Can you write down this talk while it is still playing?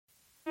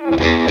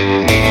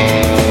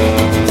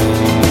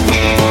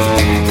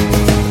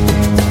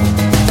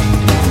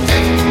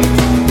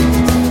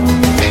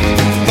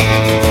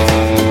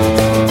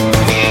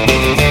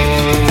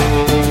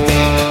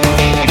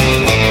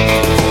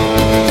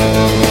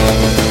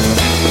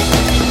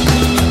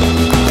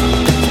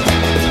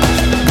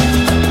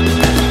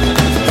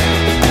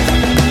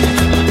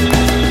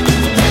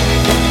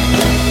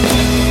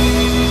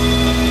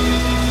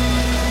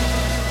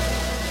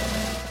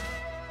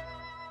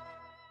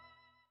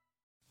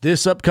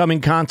This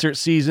upcoming concert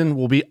season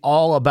will be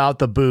all about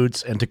the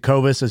boots, and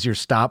Tecovas is your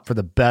stop for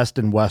the best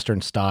in Western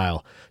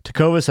style.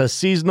 Tecovas has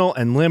seasonal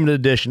and limited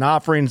edition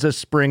offerings this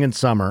spring and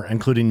summer,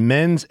 including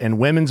men's and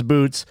women's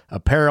boots,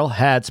 apparel,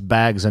 hats,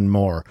 bags, and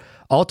more.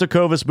 All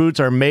Tecovas boots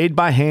are made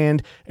by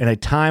hand in a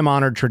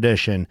time-honored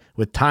tradition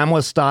with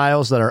timeless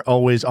styles that are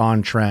always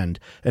on trend.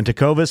 And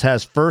Tecovas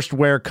has first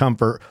wear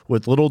comfort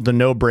with little to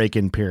no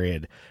break-in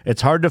period.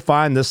 It's hard to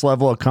find this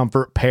level of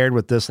comfort paired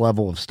with this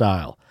level of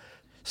style.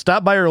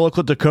 Stop by your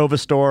local Tecovas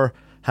store,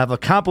 have a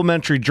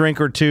complimentary drink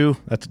or two,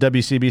 that's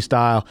WCB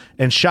style,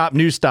 and shop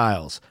new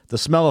styles. The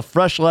smell of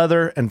fresh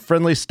leather and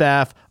friendly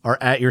staff are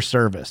at your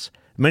service.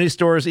 Many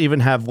stores even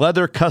have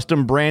leather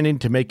custom branding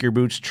to make your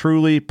boots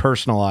truly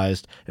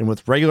personalized. And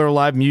with regular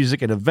live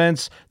music and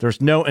events, there's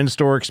no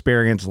in-store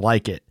experience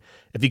like it.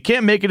 If you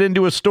can't make it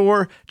into a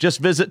store, just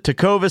visit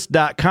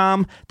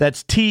tecovas.com.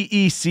 That's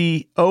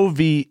TECOVAS.com.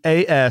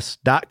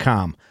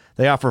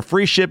 They offer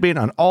free shipping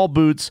on all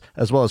boots,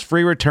 as well as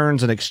free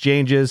returns and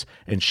exchanges,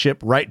 and ship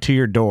right to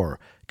your door.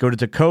 Go to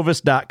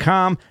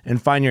tecovas.com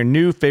and find your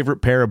new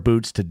favorite pair of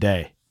boots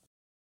today.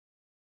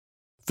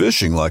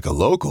 Fishing like a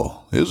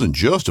local isn't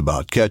just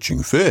about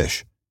catching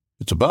fish.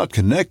 It's about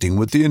connecting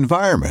with the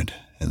environment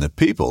and the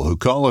people who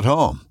call it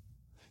home.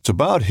 It's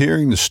about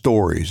hearing the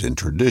stories and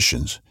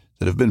traditions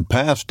that have been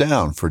passed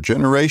down for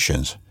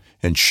generations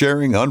and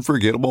sharing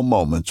unforgettable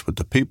moments with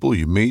the people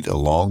you meet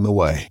along the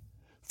way.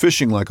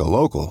 Fishing like a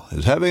local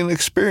is having an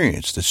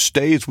experience that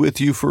stays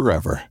with you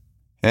forever.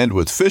 And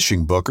with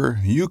Fishing Booker,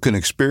 you can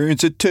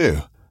experience it too,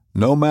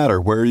 no matter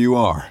where you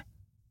are.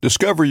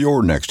 Discover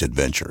your next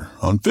adventure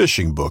on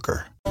Fishing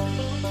Booker.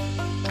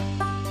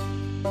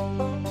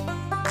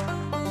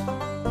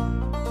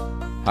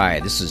 Hi,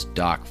 this is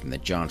Doc from the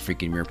John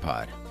Freaking Muir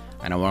Pod,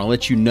 and I want to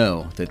let you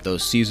know that though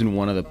Season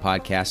 1 of the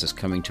podcast is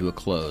coming to a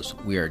close,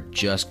 we are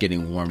just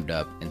getting warmed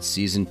up, and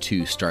Season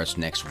 2 starts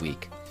next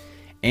week.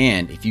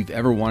 And if you've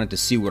ever wanted to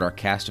see what our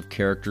cast of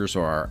characters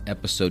or our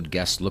episode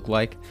guests look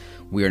like,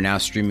 we are now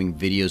streaming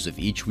videos of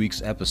each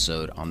week's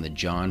episode on the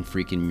John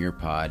Freaking Muir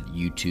Pod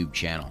YouTube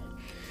channel.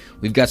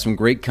 We've got some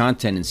great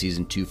content in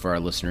Season 2 for our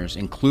listeners,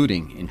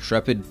 including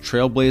intrepid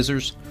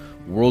trailblazers,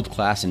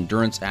 world-class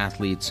endurance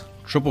athletes,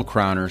 triple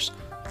crowners,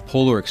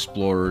 polar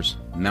explorers,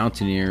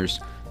 mountaineers,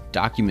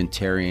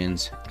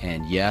 documentarians,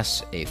 and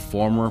yes, a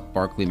former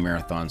Barkley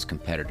Marathons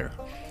competitor.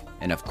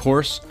 And of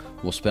course,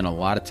 we'll spend a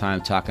lot of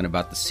time talking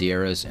about the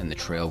Sierras and the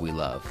trail we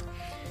love.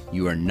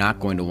 You are not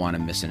going to want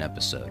to miss an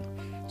episode.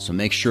 So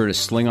make sure to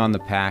sling on the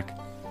pack,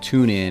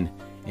 tune in,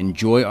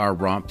 enjoy our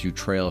romp through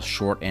trails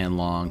short and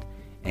long,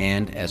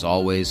 and as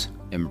always,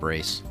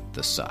 embrace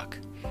the suck.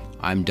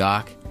 I'm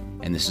Doc,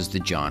 and this is the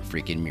John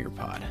Freaking Muir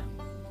Pod.